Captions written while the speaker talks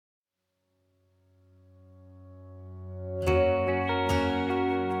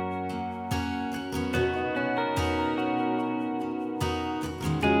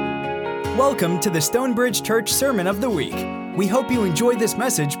Welcome to the Stonebridge Church Sermon of the Week. We hope you enjoy this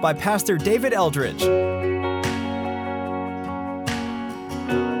message by Pastor David Eldridge.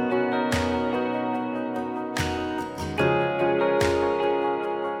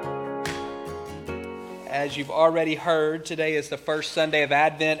 As you've already heard, today is the first Sunday of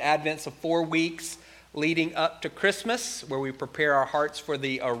Advent. Advent's of 4 weeks leading up to Christmas, where we prepare our hearts for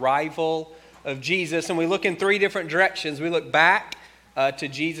the arrival of Jesus. And we look in three different directions. We look back to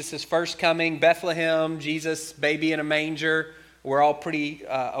Jesus' first coming, Bethlehem, Jesus, baby in a manger. We're all pretty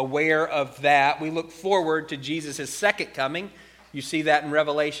aware of that. We look forward to Jesus' second coming. You see that in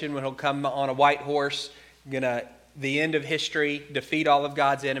Revelation when he'll come on a white horse, the end of history, defeat all of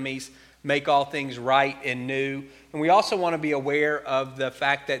God's enemies, make all things right and new. And we also want to be aware of the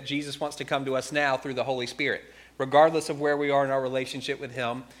fact that Jesus wants to come to us now through the Holy Spirit. Regardless of where we are in our relationship with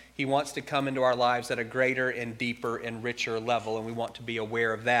him, he wants to come into our lives at a greater and deeper and richer level, and we want to be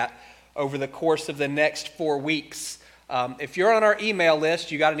aware of that over the course of the next 4 weeks. If you're on our email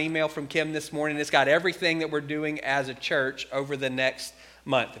list, you got an email from Kim this morning. It's got everything that we're doing as a church over the next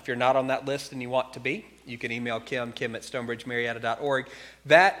month. If you're not on that list and you want to be, you can email Kim at stonebridgemarietta.org.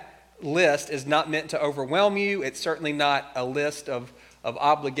 That list is not meant to overwhelm you. It's certainly not a list of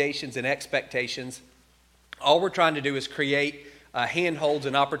obligations and expectations. All we're trying to do is create handholds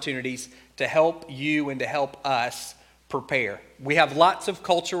and opportunities to help you and to help us prepare. We have lots of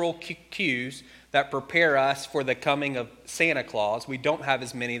cultural cues that prepare us for the coming of Santa Claus. We don't have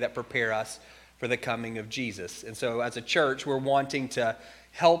as many that prepare us for the coming of Jesus. And so as a church, we're wanting to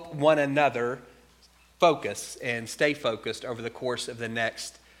help one another focus and stay focused over the course of the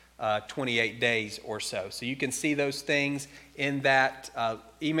next 28 days or so. So you can see those things in that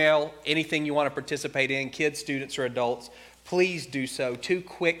email. Anything you want to participate in, kids, students, or adults, please do so. 2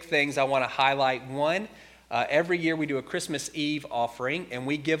 quick things I want to highlight. One, every year we do a Christmas Eve offering, and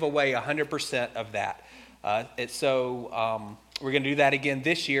we give away 100% of that. We're going to do that again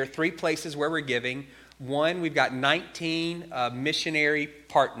this year. 3 places where we're giving. One, we've got 19 missionary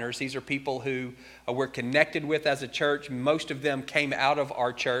partners. These are people who we're connected with as a church. Most of them came out of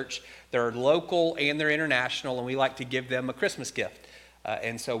our church. They're local and they're international, and we like to give them a Christmas gift.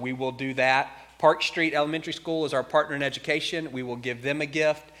 And so we will do that. Park Street Elementary School is our partner in education. We will give them a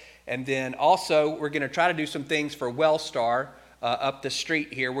gift. And then also, we're going to try to do some things for Wellstar up the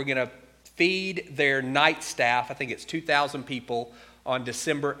street here. We're going to feed their night staff. I think it's 2,000 people on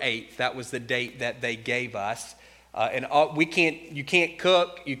December 8th. That was the date that they gave us. You can't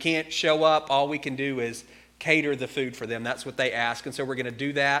cook, you can't show up. All we can do is cater the food for them. That's what they ask. And so we're going to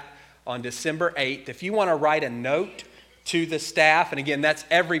do that on December 8th. If you want to write a note to the staff, and again, that's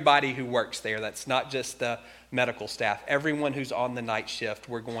everybody who works there. That's not just the medical staff. Everyone who's on the night shift,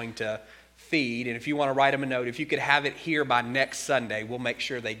 we're going to feed. And if you want to write them a note, if you could have it here by next Sunday, we'll make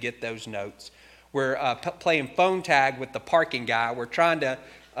sure they get those notes. We're playing phone tag with the parking guy. We're trying to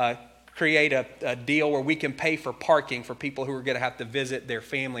create a deal where we can pay for parking for people who are going to have to visit their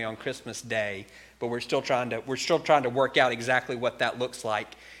family on Christmas Day. But we're still trying to work out exactly what that looks like.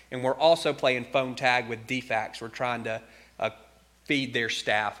 And we're also playing phone tag with DFACS. We're trying to feed their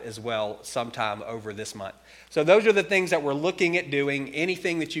staff as well sometime over this month. So those are the things that we're looking at doing.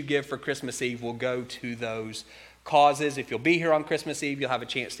 Anything that you give for Christmas Eve will go to those causes. If you'll be here on Christmas Eve, you'll have a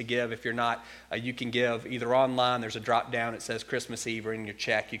chance to give. If you're not, you can give either online. There's a drop down. It says Christmas Eve, or in your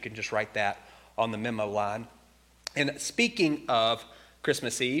check, you can just write that on the memo line. And speaking of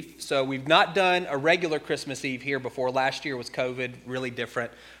Christmas Eve, so we've not done a regular Christmas Eve here before. Last year was COVID, really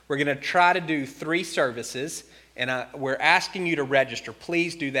different. We're going to try to do 3 services, and we're asking you to register.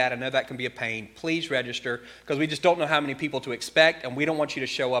 Please do that. I know that can be a pain. Please register, because we just don't know how many people to expect, and we don't want you to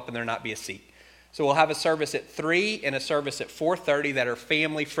show up and there not be a seat. So we'll have a service at 3 and a service at 4:30 that are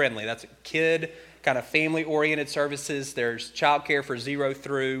family friendly. That's kid, kind of family oriented services. There's childcare for 0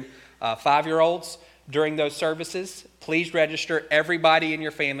 through 5-year-olds during those services. Please register everybody in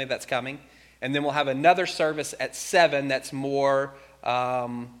your family that's coming. And then we'll have another service at 7 that's more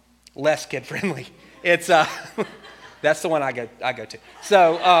less kid friendly. It's that's the one I go to.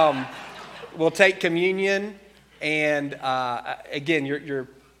 So we'll take communion, and again, you're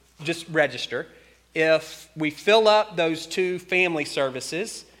just register. If we fill up those 2 family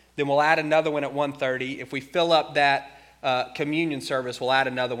services, then we'll add another one at 1:30. If we fill up that communion service, we'll add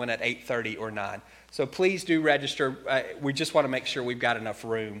another one at 8:30 or 9. So please do register. We just want to make sure we've got enough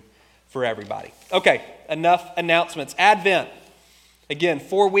room for everybody. Okay, enough announcements. Advent. Again,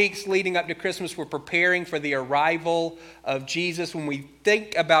 4 weeks leading up to Christmas, we're preparing for the arrival of Jesus. When we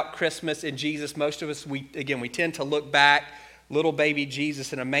think about Christmas and Jesus, most of us, we tend to look back, little baby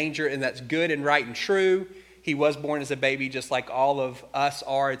Jesus in a manger, and that's good and right and true. He was born as a baby just like all of us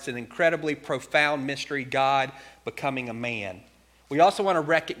are. It's an incredibly profound mystery, God becoming a man. We also want to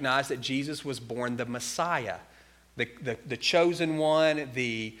recognize that Jesus was born the Messiah, the chosen one,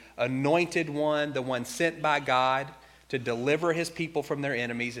 the anointed one, the one sent by God to deliver his people from their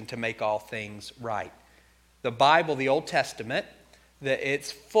enemies and to make all things right. The Bible, the Old Testament,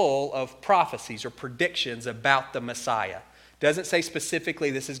 it's full of prophecies or predictions about the Messiah. It doesn't say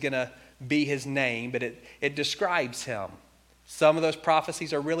specifically this is going to be his name, but it describes him. Some of those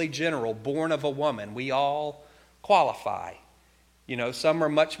prophecies are really general, born of a woman. We all qualify. Some are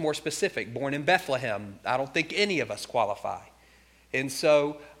much more specific, born in Bethlehem. I don't think any of us qualify. And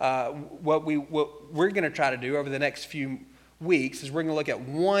so what we're going to try to do over the next few weeks is we're going to look at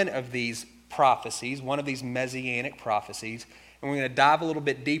one of these prophecies, one of these messianic prophecies, and we're going to dive a little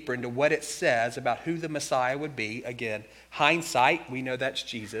bit deeper into what it says about who the Messiah would be. Again, hindsight, we know that's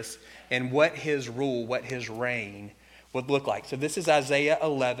Jesus, and what his rule, what his reign would look like. So this is Isaiah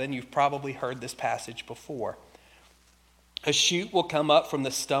 11. You've probably heard this passage before. A shoot will come up from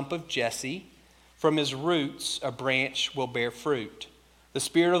the stump of Jesse. From his roots, a branch will bear fruit. The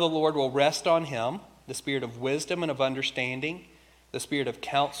Spirit of the Lord will rest on him, the Spirit of wisdom and of understanding, the Spirit of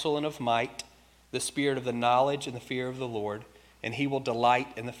counsel and of might, the Spirit of the knowledge and the fear of the Lord, and he will delight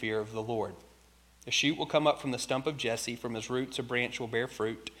in the fear of the Lord. A shoot will come up from the stump of Jesse. From his roots, a branch will bear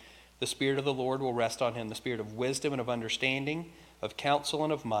fruit. The Spirit of the Lord will rest on him, the Spirit of wisdom and of understanding, of counsel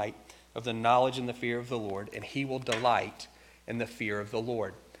and of might, of the knowledge and the fear of the Lord, and he will delight in the fear of the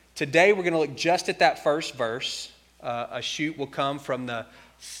Lord. Today we're going to look just at that first verse. A shoot will come from the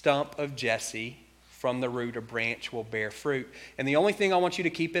stump of Jesse. From the root, a branch will bear fruit. And the only thing I want you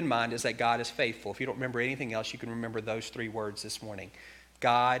to keep in mind is that God is faithful. If you don't remember anything else, you can remember those three words this morning.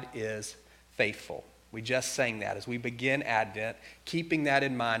 God is faithful. We just sang that as we begin Advent, keeping that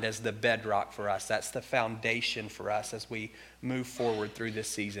in mind as the bedrock for us. That's the foundation for us as we move forward through this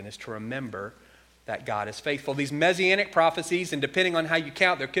season, is to remember that God is faithful. These messianic prophecies, and depending on how you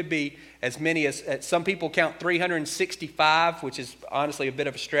count, there could be as many as some people count 365, which is honestly a bit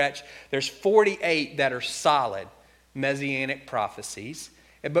of a stretch. There's 48 that are solid messianic prophecies.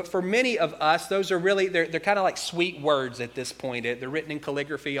 But for many of us, those are really, they're kind of like sweet words at this point. They're written in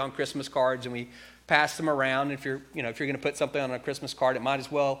calligraphy on Christmas cards, and we pass them around. If you're going to put something on a Christmas card, it might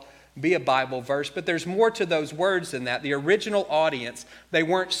as well be a Bible verse, but there's more to those words than that. The original audience, they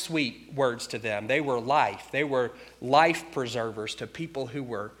weren't sweet words to them. They were life. They were life preservers to people who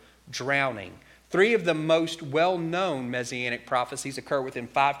were drowning. Three of the most well-known messianic prophecies occur within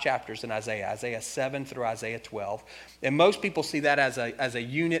 5 chapters in Isaiah, Isaiah 7 through Isaiah 12. And most people see that as a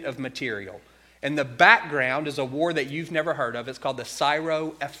unit of material. And the background is a war that you've never heard of. It's called the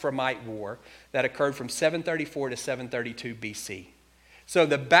Syro-Ephraimite War that occurred from 734 to 732 BC. So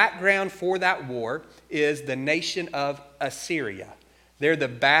the background for that war is the nation of Assyria. They're the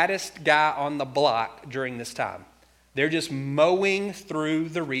baddest guy on the block during this time. They're just mowing through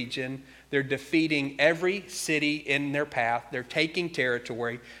the region. They're defeating every city in their path. They're taking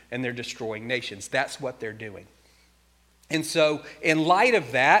territory, and they're destroying nations. That's what they're doing. And so in light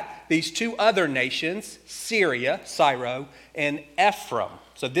of that, these two other nations, Syria, Syro, and Ephraim.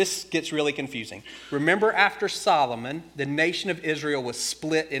 So this gets really confusing. Remember, after Solomon, the nation of Israel was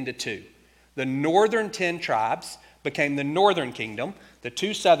split into two. The northern 10 tribes became the northern kingdom. The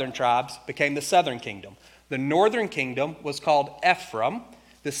 2 southern tribes became the southern kingdom. The northern kingdom was called Ephraim.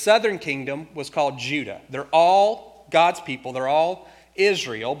 The southern kingdom was called Judah. They're all God's people. They're all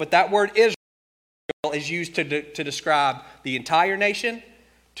Israel. But that word Israel is used to describe the entire nation,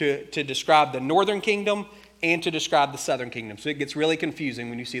 to describe the northern kingdom, and to describe the southern kingdom. So it gets really confusing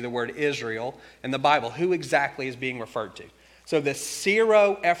when you see the word Israel in the Bible. Who exactly is being referred to? So the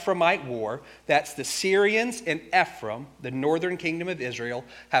Syro-Ephraimite War, that's the Syrians and Ephraim, the northern kingdom of Israel,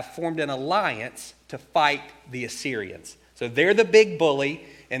 have formed an alliance to fight the Assyrians. So they're the big bully,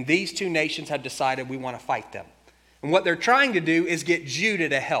 and these two nations have decided we want to fight them. And what they're trying to do is get Judah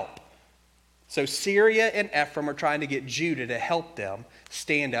to help. So Syria and Ephraim are trying to get Judah to help them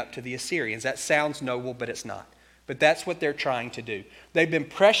stand up to the Assyrians. That sounds noble, but it's not. But that's what they're trying to do. They've been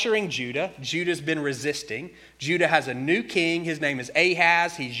pressuring Judah. Judah's been resisting. Judah has a new king. His name is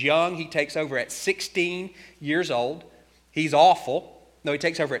Ahaz. He's young. He takes over at 16 years old. He's awful. No, he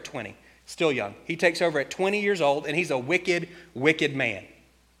takes over at 20. Still young. He takes over at 20 years old, and he's a wicked, wicked man.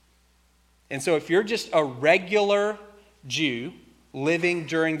 And so if you're just a regular Jew living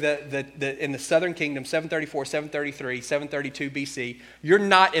during in the southern kingdom, 734, 733, 732 BC, you're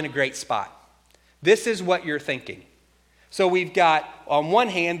not in a great spot. This is what you're thinking. So we've got, on one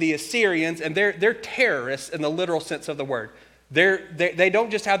hand, the Assyrians, and they're terrorists in the literal sense of the word. They don't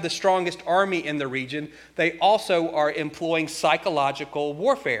just have the strongest army in the region, they also are employing psychological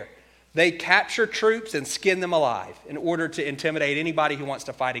warfare. They capture troops and skin them alive in order to intimidate anybody who wants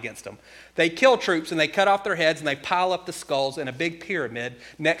to fight against them. They kill troops and they cut off their heads and they pile up the skulls in a big pyramid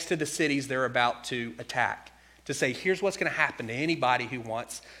next to the cities they're about to attack, to say, here's what's going to happen to anybody who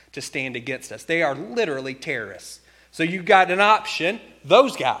wants to stand against us. They are literally terrorists. So you've got an option,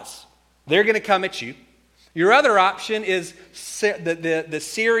 those guys, they're going to come at you. Your other option is the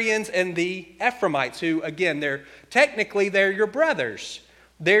Syrians and the Ephraimites, who, again, they're your brothers.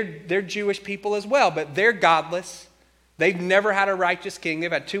 They're Jewish people as well, but they're godless. They've never had a righteous king.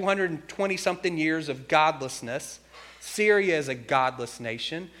 They've had 220-something years of godlessness. Syria is a godless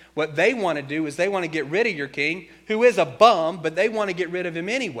nation. What they want to do is they want to get rid of your king, who is a bum, but they want to get rid of him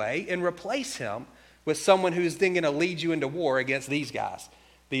anyway and replace him with someone who's then going to lead you into war against these guys,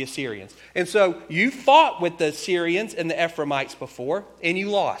 the Assyrians. And so you fought with the Syrians and the Ephraimites before, and you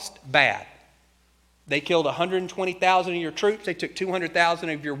lost bad. They killed 120,000 of your troops. They took 200,000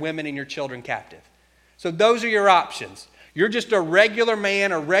 of your women and your children captive. So those are your options. You're just a regular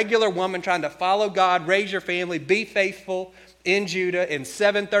man, a regular woman trying to follow God, raise your family, be faithful in Judah in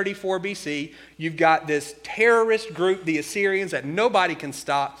 734 BC. You've got this terrorist group, the Assyrians, that nobody can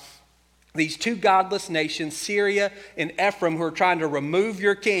stop. These two godless nations, Syria and Ephraim, who are trying to remove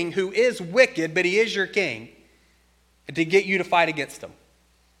your king, who is wicked, but he is your king, and to get you to fight against them.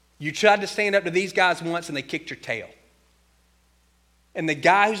 You tried to stand up to these guys once and they kicked your tail. And the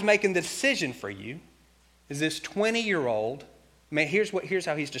guy who's making the decision for you is this 20-year-old man. Here's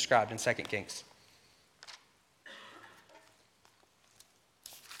how he's described in 2 Kings.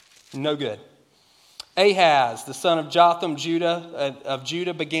 No good. Ahaz, the son of Jotham of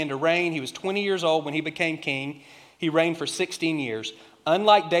Judah, began to reign. He was 20 years old when he became king. He reigned for 16 years.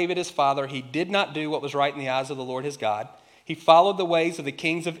 Unlike David his father, he did not do what was right in the eyes of the Lord his God. He followed the ways of the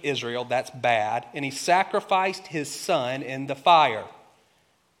kings of Israel, that's bad, and he sacrificed his son in the fire,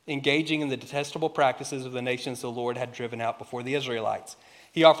 engaging in the detestable practices of the nations the Lord had driven out before the Israelites.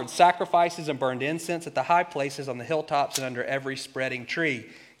 He offered sacrifices and burned incense at the high places on the hilltops and under every spreading tree.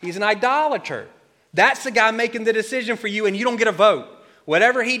 He's an idolater. That's the guy making the decision for you, and you don't get a vote.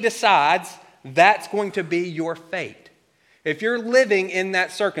 Whatever he decides, that's going to be your fate. If you're living in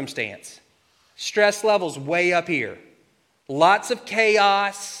that circumstance, stress levels way up here, lots of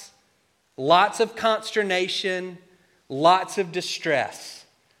chaos, lots of consternation, lots of distress.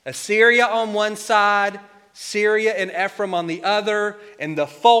 Assyria on one side, Syria and Ephraim on the other, and the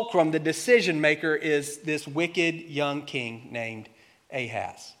fulcrum, the decision maker, is this wicked young king named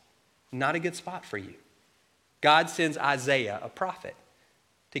Ahaz. Not a good spot for you. God sends Isaiah, a prophet,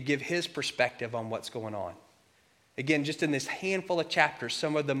 to give his perspective on what's going on. Again, just in this handful of chapters,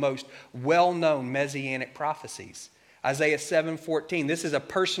 some of the most well-known messianic prophecies. Isaiah 7:14. This is a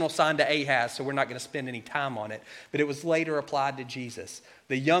personal sign to Ahaz, so we're not going to spend any time on it. But it was later applied to Jesus.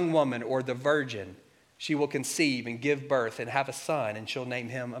 The young woman, or the virgin, she will conceive and give birth and have a son, and she'll name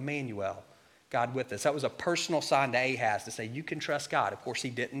him Emmanuel, God with us. That was a personal sign to Ahaz to say, you can trust God. Of course,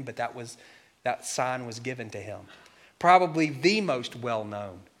 he didn't, but that sign was given to him. Probably the most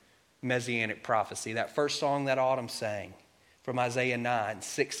well-known messianic prophecy, that first song that Autumn sang from Isaiah 9,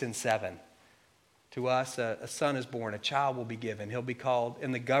 6 and 7. To us, a son is born, a child will be given. He'll be called,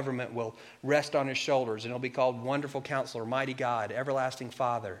 and the government will rest on his shoulders, and he'll be called Wonderful Counselor, Mighty God, Everlasting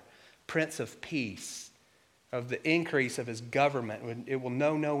Father, Prince of Peace. Of the increase of his government, it will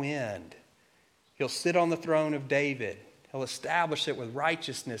know no end. He'll sit on the throne of David. He'll establish it with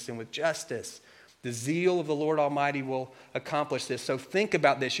righteousness and with justice. The zeal of the Lord Almighty will accomplish this. So think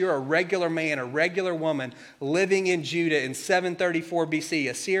about this. You're a regular man, a regular woman living in Judah in 734 BC.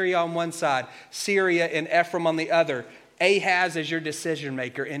 Assyria on one side, Syria and Ephraim on the other. Ahaz is your decision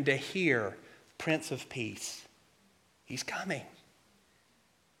maker. And to hear, Prince of Peace. He's coming.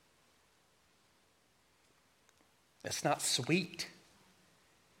 It's not sweet.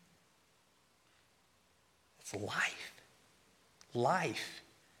 It's life. Life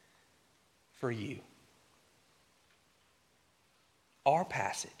for you. Our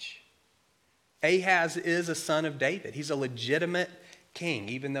passage. Ahaz is a son of David. He's a legitimate king,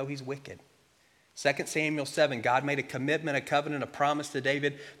 even though he's wicked. 2 Samuel 7, God made a commitment, a covenant, a promise to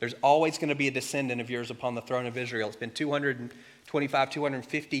David. There's always going to be a descendant of yours upon the throne of Israel. It's been 225,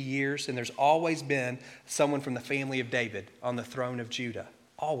 250 years, and there's always been someone from the family of David on the throne of Judah.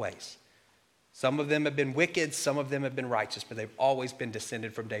 Always. Some of them have been wicked, some of them have been righteous, but they've always been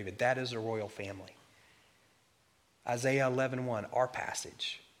descended from David. That is a royal family. Isaiah 11:1, our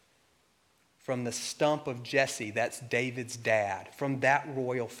passage. From the stump of Jesse, that's David's dad, from that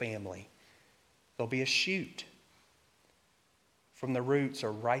royal family, there'll be a shoot. From the roots, a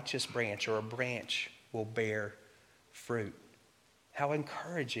righteous branch or a branch will bear fruit. How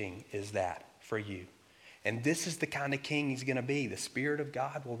encouraging is that for you? And this is the kind of king he's going to be. The Spirit of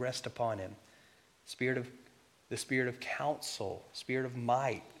God will rest upon him. The spirit of counsel, spirit of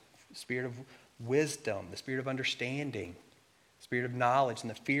might, spirit of wisdom, the spirit of understanding, spirit of knowledge,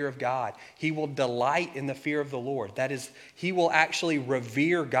 and the fear of God. He will delight in the fear of the Lord. That is, he will actually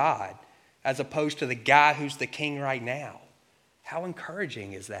revere God as opposed to the guy who's the king right now. How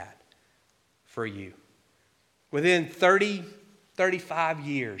encouraging is that for you? Within 35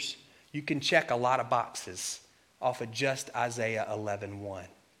 years, you can check a lot of boxes off of just Isaiah 11:1.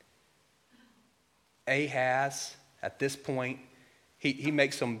 Ahaz, at this point, he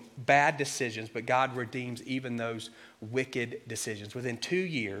makes some bad decisions, but God redeems even those wicked decisions. Within 2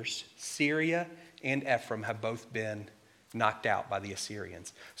 years, Syria and Ephraim have both been knocked out by the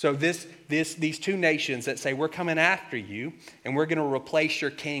Assyrians. So these two nations that say, we're coming after you, and we're going to replace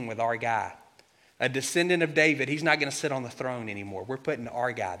your king with our guy. A descendant of David, he's not going to sit on the throne anymore. We're putting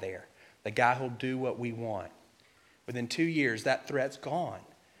our guy there, the guy who'll do what we want. Within 2 years, that threat's gone.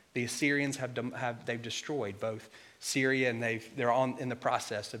 The Assyrians they've destroyed both Syria, and they're in the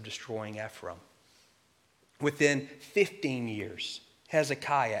process of destroying Ephraim. Within 15 years,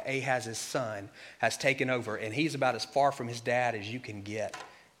 Hezekiah, Ahaz's son, has taken over, and he's about as far from his dad as you can get.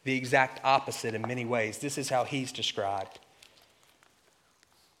 The exact opposite in many ways. This is how he's described.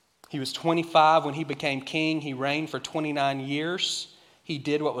 He was 25 when he became king. He reigned for 29 years. He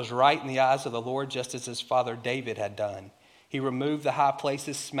did what was right in the eyes of the Lord, just as his father David had done. He removed the high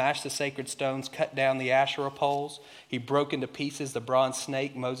places, smashed the sacred stones, cut down the Asherah poles. He broke into pieces the bronze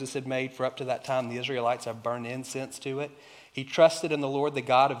snake Moses had made, for up to that time the Israelites have burned incense to it. He trusted in the Lord, the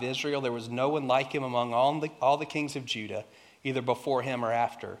God of Israel. There was no one like him among all the kings of Judah, either before him or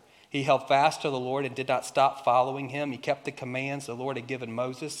after. He held fast to the Lord and did not stop following him. He kept the commands the Lord had given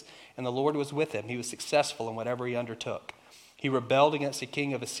Moses, and the Lord was with him. He was successful in whatever he undertook. He rebelled against the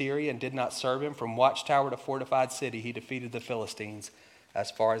king of Assyria and did not serve him. From watchtower to fortified city, he defeated the Philistines as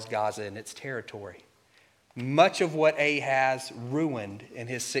far as Gaza and its territory. Much of what Ahaz ruined in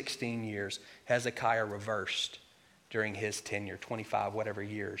his 16 years, Hezekiah reversed during his tenure, 25, whatever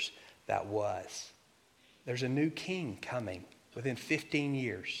years that was. There's a new king coming within 15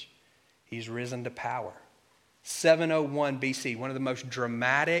 years. He's risen to power. 701 BC, one of the most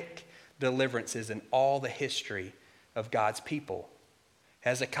dramatic deliverances in all the history of God's people.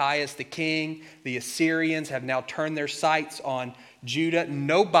 Hezekiah is the king. The Assyrians have now turned their sights on Judah.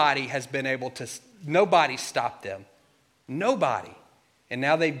 Nobody stopped them. Nobody. And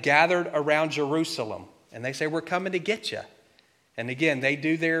now they've gathered around Jerusalem. And they say, we're coming to get you. And again, they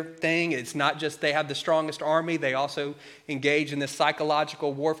do their thing. It's not just they have the strongest army. They also engage in this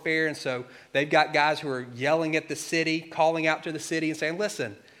psychological warfare. And so they've got guys who are yelling at the city, calling out to the city and saying,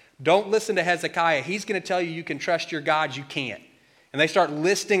 listen, don't listen to Hezekiah. He's going to tell you can trust your gods. You can't. And they start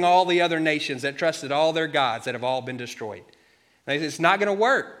listing all the other nations that trusted all their gods that have all been destroyed. And they say, it's not going to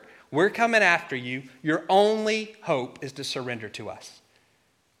work. We're coming after you. Your only hope is to surrender to us.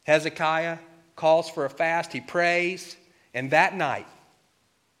 Hezekiah calls for a fast. He prays. And that night,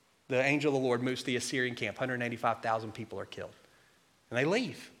 the angel of the Lord moves to the Assyrian camp. 185,000 people are killed. And they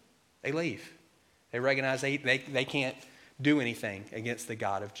leave. They leave. They recognize they can't do anything against the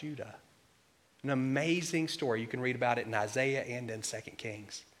God of Judah. An amazing story. You can read about it in Isaiah and in 2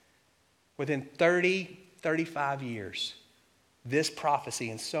 Kings. Within 35 years, this prophecy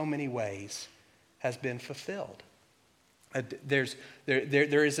in so many ways has been fulfilled. There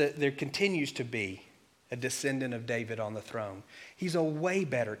continues to be a descendant of David on the throne. He's a way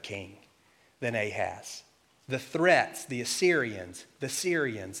better king than Ahaz. The threats, the Assyrians, the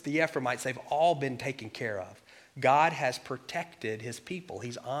Syrians, the Ephraimites, they've all been taken care of. God has protected his people.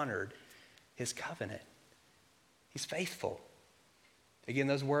 He's honored his covenant. He's faithful. Again,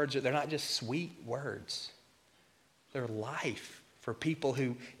 those words, they're not just sweet words. They're life for people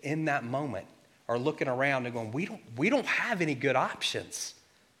who, in that moment, are looking around and going, we don't have any good options.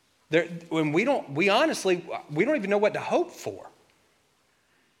 We don't even know what to hope for.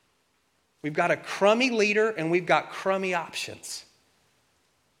 We've got a crummy leader and we've got crummy options.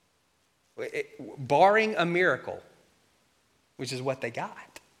 Barring a miracle, which is what they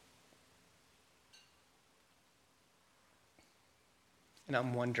got. And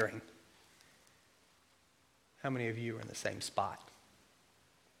I'm wondering, how many of you are in the same spot?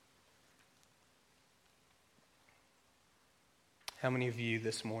 How many of you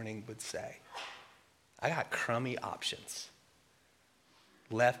this morning would say, I got crummy options.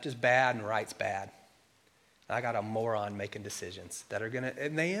 Left is bad and right's bad. I got a moron making decisions that are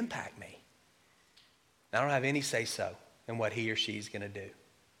and they impact me. I don't have any say-so and what he or she's going to do.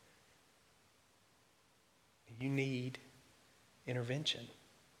 You need intervention.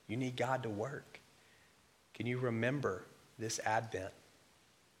 You need God to work. Can you remember this Advent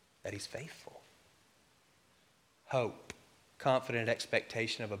that he's faithful? Hope, confident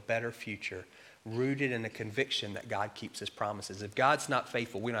expectation of a better future, rooted in a conviction that God keeps his promises. If God's not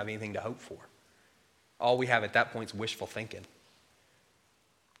faithful, we don't have anything to hope for. All we have at that point is wishful thinking.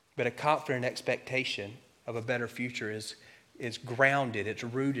 But a confident expectation of a better future is grounded, it's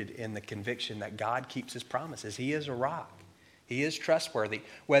rooted in the conviction that God keeps his promises. He is a rock. He is trustworthy.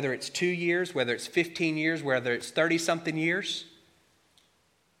 Whether it's 2 years, whether it's 15 years, whether it's 30-something years,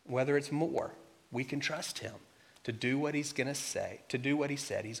 whether it's more, we can trust him to do what he's going to say, to do what he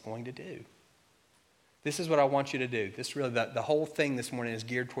said he's going to do. This is what I want you to do. This really, the whole thing this morning is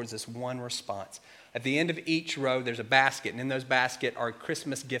geared towards this one response. At the end of each row, there's a basket, and in those baskets are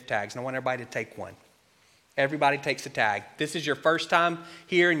Christmas gift tags, and I want everybody to take one. Everybody takes a tag. This is your first time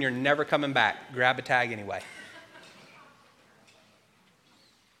here, and you're never coming back. Grab a tag anyway.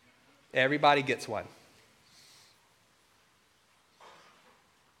 Everybody gets one.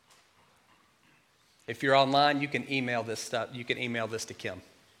 If you're online, you can email this stuff. You can email this to Kim.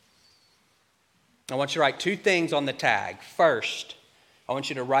 I want you to write 2 things on the tag. First, I want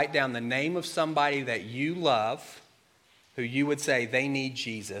you to write down the name of somebody that you love, who you would say they need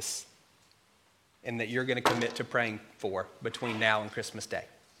Jesus, and that you're going to commit to praying for between now and Christmas Day.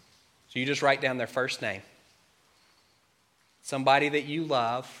 So you just write down their first name. Somebody that you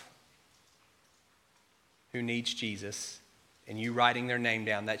love who needs Jesus, and you writing their name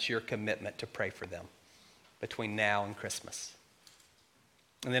down, that's your commitment to pray for them between now and Christmas.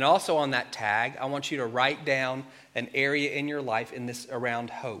 And then also on that tag, I want you to write down an area in your life in this around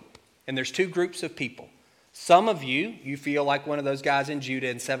hope. And there's 2 groups of people. Some of you feel like one of those guys in Judah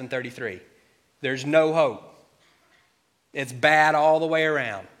in 733. There's no hope. It's bad all the way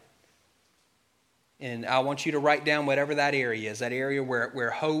around. And I want you to write down whatever that area is, that area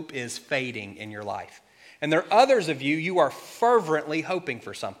where hope is fading in your life. And there are others of you are fervently hoping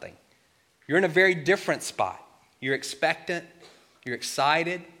for something. You're in a very different spot. You're expectant, you're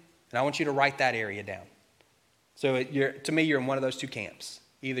excited, and I want you to write that area down. So to me, you're in one of those 2 camps.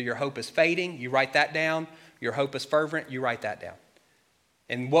 Either your hope is fading, you write that down. Your hope is fervent, you write that down.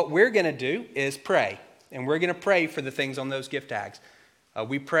 And what we're going to do is pray. And we're going to pray for the things on those gift tags.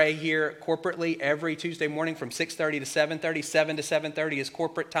 We pray here corporately every Tuesday morning from 6:30 to 7:30. 7 to 7:30 is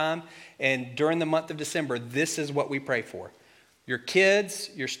corporate time. And during the month of December, this is what we pray for. Your kids,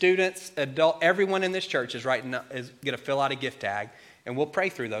 your students, everyone in this church is going to fill out a gift tag. And we'll pray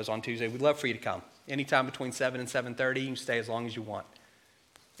through those on Tuesday. We'd love for you to come. Anytime between 7 and 7:30, you can stay as long as you want.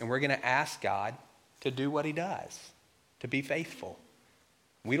 And we're going to ask God to do what he does, to be faithful.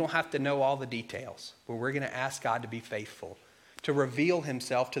 We don't have to know all the details, but we're going to ask God to be faithful, to reveal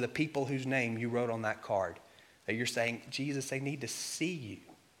himself to the people whose name you wrote on that card. That you're saying, Jesus, they need to see you.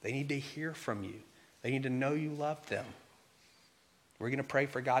 They need to hear from you. They need to know you love them. We're going to pray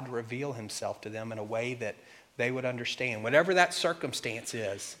for God to reveal himself to them in a way that they would understand. Whatever that circumstance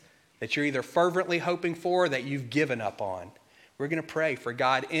is that you're either fervently hoping for or that you've given up on, we're going to pray for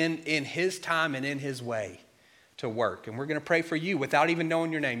God in his time and in his way to work. And we're going to pray for you without even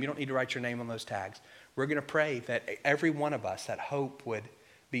knowing your name. You don't need to write your name on those tags. We're going to pray that every one of us, that hope would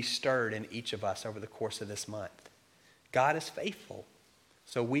be stirred in each of us over the course of this month. God is faithful,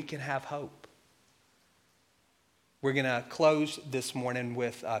 so we can have hope. We're going to close this morning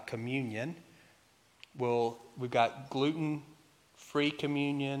with communion. We've got gluten-free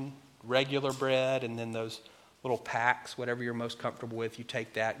communion, regular bread, and then those little packs, whatever you're most comfortable with. You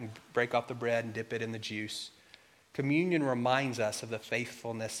take that and break off the bread and dip it in the juice. Communion reminds us of the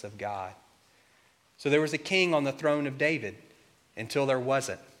faithfulness of God. So there was a king on the throne of David until there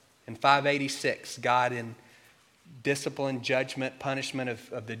wasn't. In 586, God, in discipline, judgment, punishment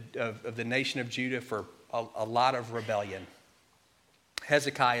of the nation of Judah for a lot of rebellion.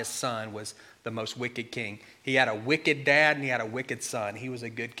 Hezekiah's son was the most wicked king. He had a wicked dad and he had a wicked son. He was a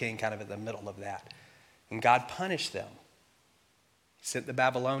good king kind of in the middle of that. And God punished them. He sent the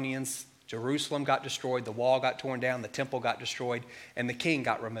Babylonians. Jerusalem got destroyed. The wall got torn down. The temple got destroyed. And the king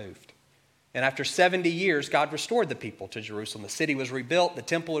got removed. And after 70 years, God restored the people to Jerusalem. The city was rebuilt. The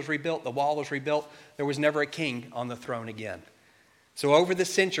temple was rebuilt. The wall was rebuilt. There was never a king on the throne again. So over the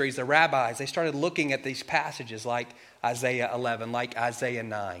centuries, the rabbis, they started looking at these passages like Isaiah 11, like Isaiah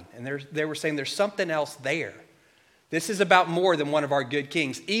 9. And they were saying there's something else there. This is about more than one of our good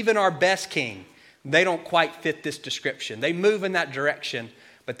kings. Even our best king, they don't quite fit this description. They move in that direction,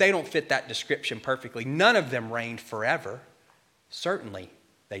 but they don't fit that description perfectly. None of them reigned forever. Certainly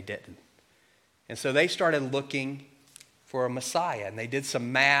they didn't. And so they started looking for a Messiah. And they did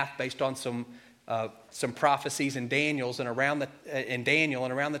some math based on some prophecies in Daniel, and around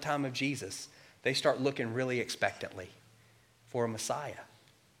the time of Jesus, they start looking really expectantly for a Messiah.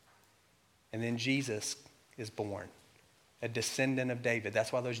 And then Jesus is born, a descendant of David.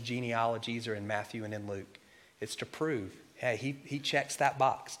 That's why those genealogies are in Matthew and in Luke. It's to prove, hey, he checks that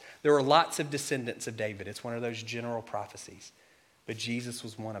box. There were lots of descendants of David. It's one of those general prophecies. But Jesus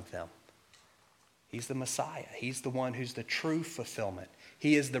was one of them. He's the Messiah. He's the one who's the true fulfillment.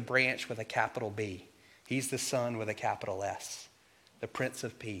 He is the branch with a capital B. He's the Son with a capital S. The Prince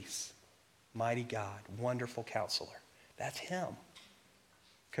of Peace. Mighty God. Wonderful Counselor. That's him.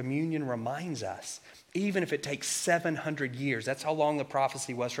 Communion reminds us, even if it takes 700 years, that's how long the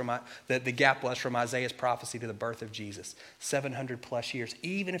prophecy was the gap was from Isaiah's prophecy to the birth of Jesus. 700 plus years.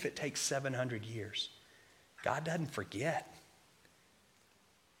 Even if it takes 700 years, God doesn't forget.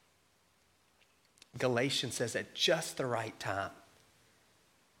 Galatians says at just the right time,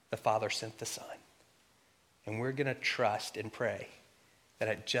 the Father sent the Son. And we're going to trust and pray that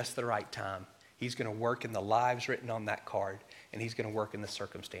at just the right time, he's going to work in the lives written on that card, and he's going to work in the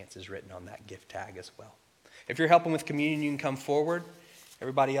circumstances written on that gift tag as well. If you're helping with communion, you can come forward.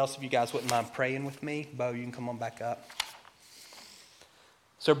 Everybody else, if you guys wouldn't mind praying with me. Bo, you can come on back up.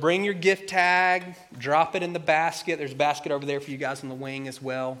 So bring your gift tag, drop it in the basket. There's a basket over there for you guys on the wing as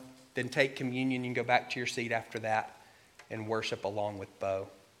well. Then take communion. You can go back to your seat after that and worship along with Bo.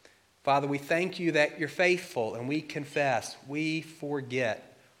 Father, we thank you that you're faithful, and we confess we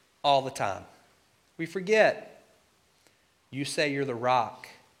forget all the time. We forget. You say you're the rock.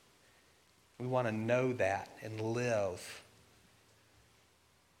 We want to know that and live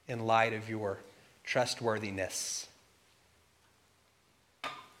in light of your trustworthiness,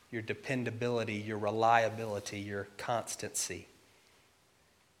 your dependability, your reliability, your constancy.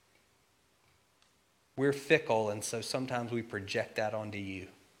 We're fickle, and so sometimes we project that onto you.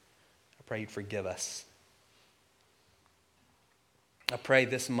 I pray you'd forgive us. I pray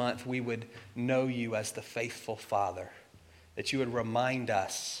this month we would know you as the faithful Father, that you would remind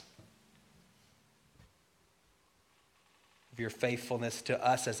us of your faithfulness to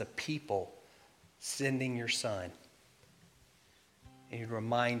us as a people, sending your Son. And you'd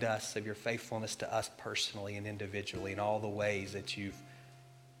remind us of your faithfulness to us personally and individually in all the ways that you've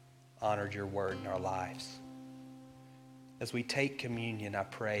honored your word in our lives. As we take communion, I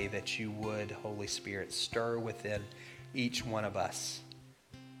pray that you would, Holy Spirit, stir within each one of us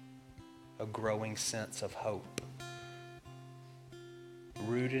a growing sense of hope.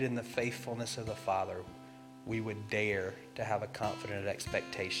 Rooted in the faithfulness of the Father, we would dare to have a confident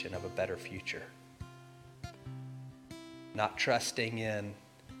expectation of a better future. Not trusting in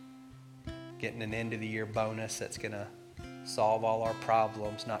getting an end of the year bonus that's going to solve all our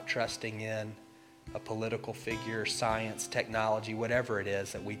problems, not trusting in a political figure, science, technology, whatever it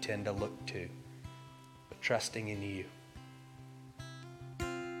is that we tend to look to, but trusting in you.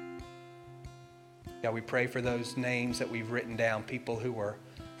 God, we pray for those names that we've written down, people who are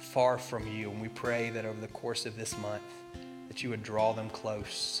far from you, and we pray that over the course of this month, that you would draw them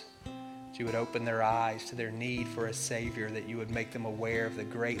close, that you would open their eyes to their need for a Savior, that you would make them aware of the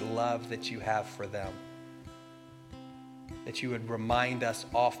great love that you have for them, that you would remind us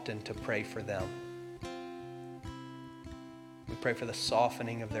often to pray for them. We pray for the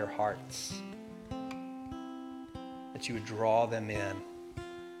softening of their hearts, that you would draw them in.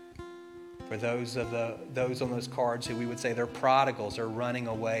 For those on those cards who we would say they're prodigals or running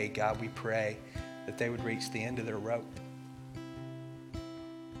away, God, we pray that they would reach the end of their rope.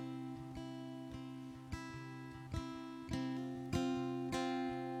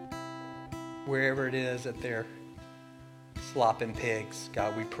 Wherever it is that they're slopping pigs,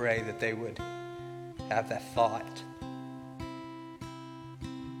 God, we pray that they would have that thought.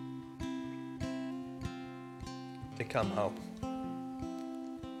 To come home.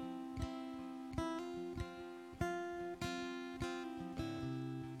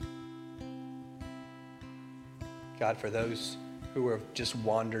 God, for those who have just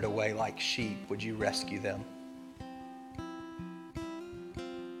wandered away like sheep, would you rescue them?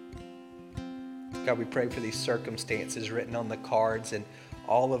 God, we pray for these circumstances written on the cards and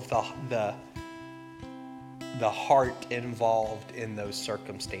all of the heart involved in those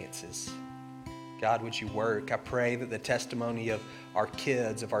circumstances. God, would you work? I pray that the testimony of our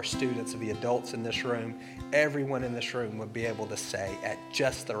kids, of our students, of the adults in this room, everyone in this room would be able to say at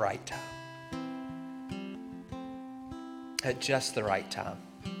just the right time, at just the right time,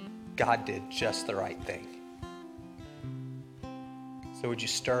 God did just the right thing. So would you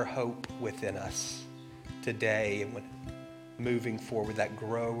stir hope within us today and moving forward, that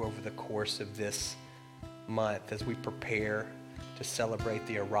grow over the course of this month as we prepare to celebrate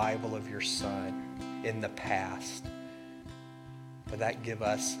the arrival of your Son in the past. Would that give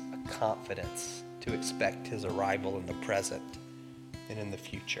us a confidence to expect his arrival in the present and in the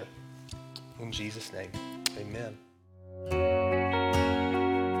future? In Jesus' name, amen.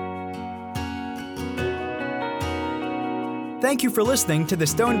 Thank you for listening to the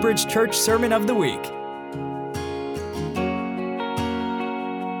Stonebridge Church Sermon of the Week.